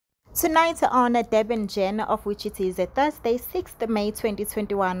Tonight on Durban Jen, of which it is a Thursday, 6th May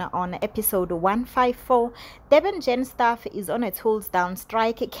 2021, on episode 154, Durban Jen staff is on a tools down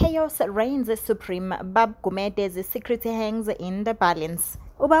strike. Chaos reigns supreme. Bab Gumede's secret hangs in the balance.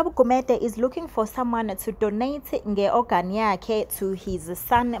 Ubab Gumede is looking for someone to donate nge organ yakhe to his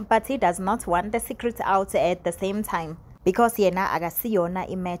son, but he does not want the secret out at the same time. Because yena agasiyona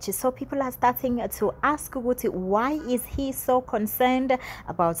image, so people are starting to ask why is he so concerned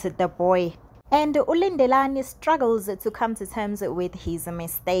about the boy. And Ulindelani struggles to come to terms with his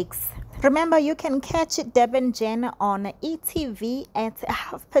mistakes. Remember, you can catch Durban Jen on ETV at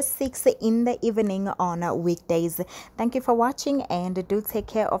 6:30 in the evening on weekdays. Thank you for watching, and do take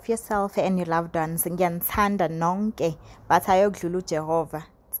care of yourself and your loved ones. Ngiyanithanda nonke, but ayodlula uJehova.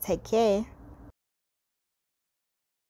 Take care.